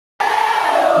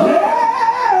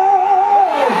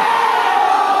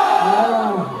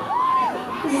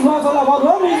This is what it's all about.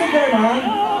 World Music Day, man.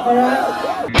 Alright?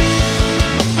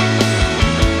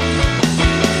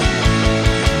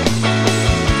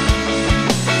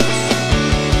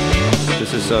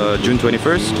 This is June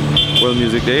 21st, World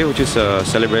Music Day, which is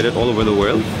celebrated all over the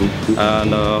world.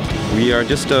 And we are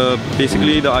just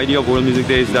basically the idea of World Music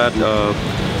Day is that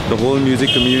the whole music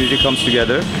community comes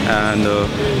together and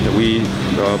we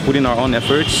put in our own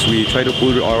efforts. We try to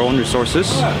put our own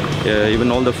resources.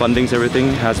 Even all the fundings,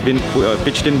 everything has been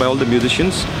pitched in by all the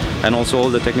musicians and also all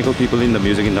the technical people in the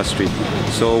music industry.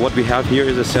 So what we have here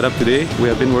is a setup today. We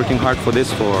have been working hard for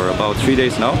this for about 3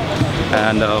 days now,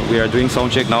 and we are doing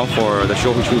sound check now for the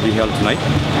show which will be held tonight.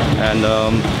 And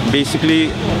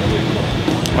basically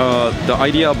the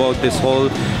idea about this whole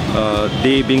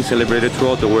day being celebrated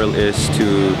throughout the world is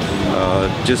to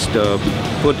just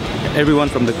put everyone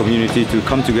from the community to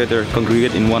come together,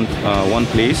 congregate in one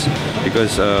place,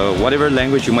 because whatever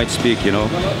language you might speak, you know,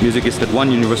 music is that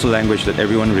one universal language that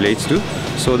everyone relates to.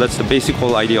 So that's the basic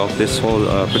whole idea of this whole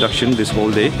production, this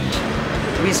whole day.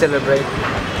 We celebrate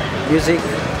music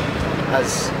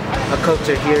as a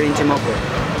culture here in Dimapur.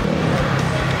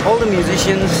 All the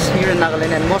musicians here in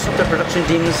Nagaland and most of the production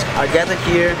teams are gathered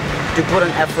here to put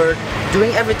an effort,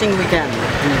 doing everything we can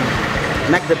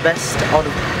to make the best out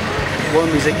of World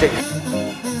Music Day.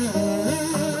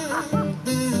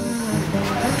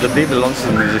 The day belongs to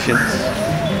the musicians.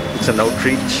 It's an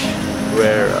outreach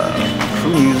where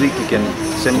through music you can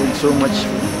send in so much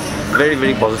very,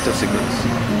 very positive signals.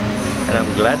 And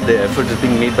I'm glad the effort is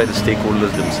being made by the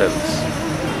stakeholders themselves,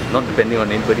 not depending on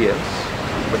anybody else,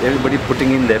 but everybody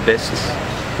putting in their best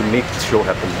to make the show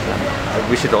happen. I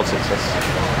wish it all success.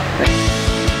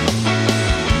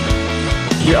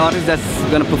 The artists that's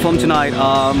going to perform tonight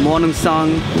are Morning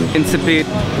Sun, Insipid,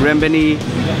 Rembeni,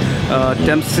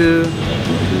 Temsu,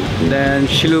 then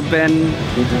Shiluben,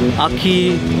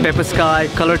 Aki, Pepper Sky,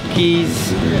 Colored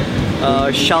Keys,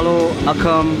 Shallow,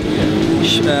 Akam,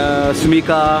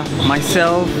 Sumika,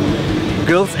 myself,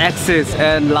 Girls Axis,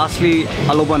 and lastly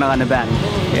Aloba Nagana Band.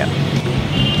 Yeah.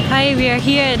 Hi, we are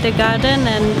here at the garden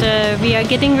and we are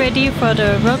getting ready for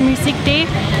the World Music Day,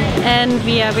 and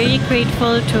we are very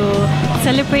grateful to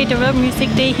celebrate the World Music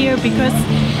Day here because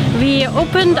we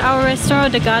opened our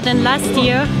restaurant, The Garden, last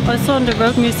year, also on the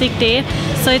World Music Day,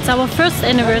 so it's our first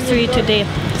anniversary today.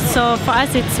 So for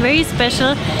us it's very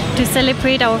special to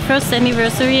celebrate our first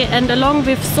anniversary, and along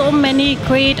with so many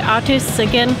great artists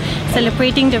again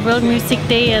celebrating the World Music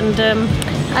Day. And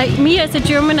me as a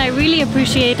German, I really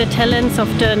appreciate the talents of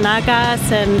the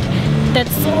Nagas and that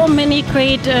so many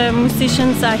great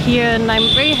musicians are here, and I'm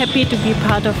very happy to be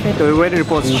part of it. The weather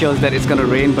report shows that it's going to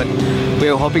rain, but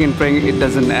we're hoping and praying it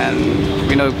doesn't, and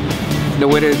you know, the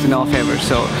weather is in our favor.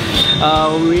 So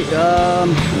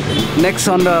next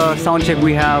on the sound check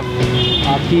we have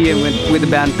Aki with the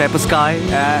band Pepper Sky,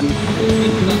 and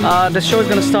the show is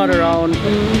going to start around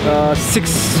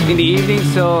 6 in the evening.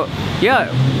 So yeah,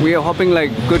 we are hoping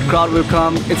like good crowd will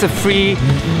come. It's a free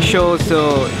show,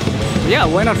 so yeah,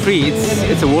 why not free?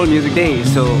 It's a World Music Day,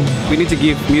 so we need to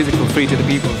give music for free to the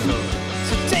people.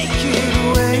 So take it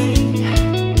away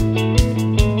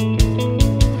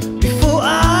before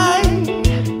I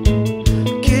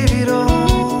give it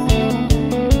all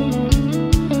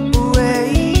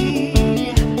away.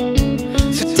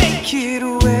 So take it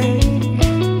away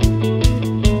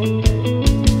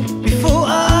before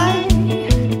I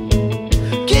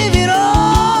give it all.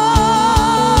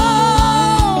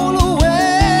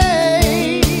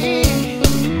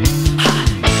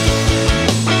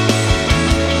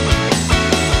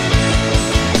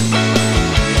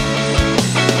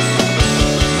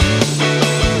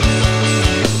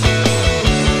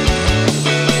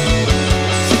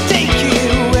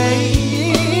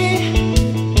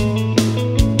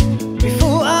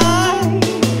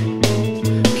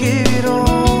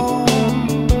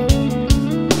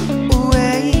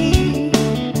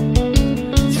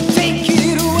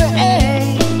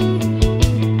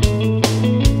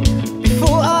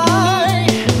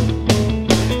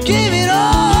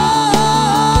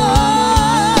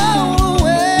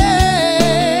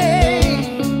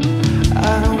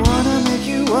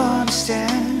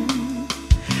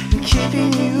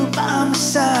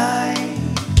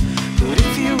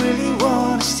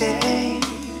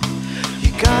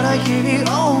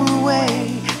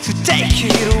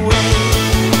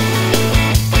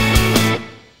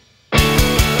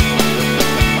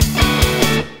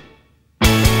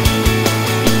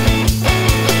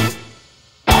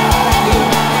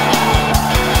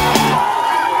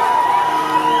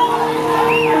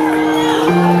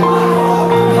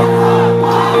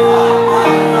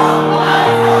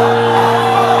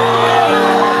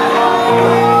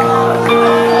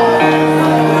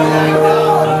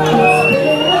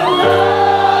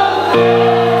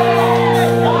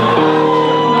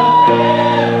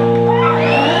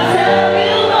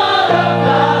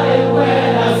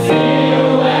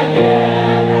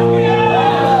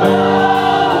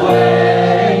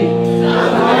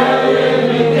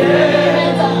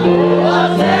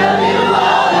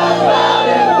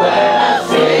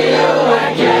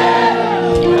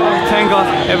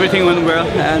 everything went well,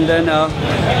 and then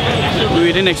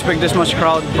we didn't expect this much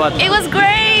crowd, but It was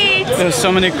great! there's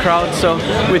so many crowds, so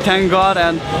we thank God,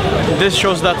 and this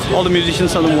shows that all the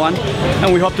musicians are the one,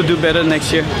 and we hope to do better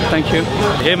next year. Thank you.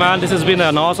 Hey man, this has been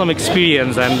an awesome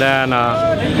experience, and then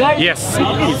yes,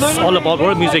 it's all about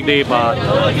World Music Day, but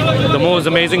the most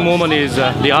amazing moment is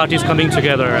the artists coming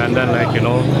together and then, like, you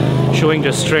know, showing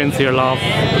their strength, their love,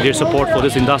 their support for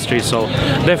this industry. So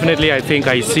definitely I think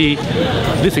I see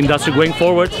this industry going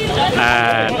forward,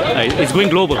 and it's going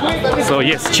global. So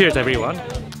yes, cheers everyone.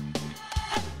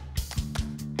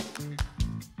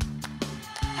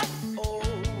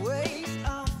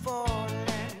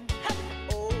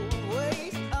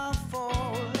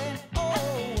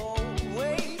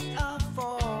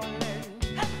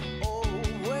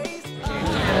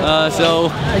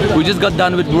 So we just got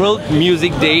done with World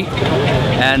Music Day,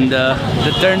 and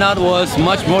the turnout was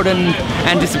much more than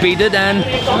anticipated, and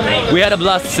we had a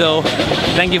blast. So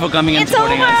thank you for coming and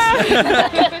supporting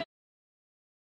us.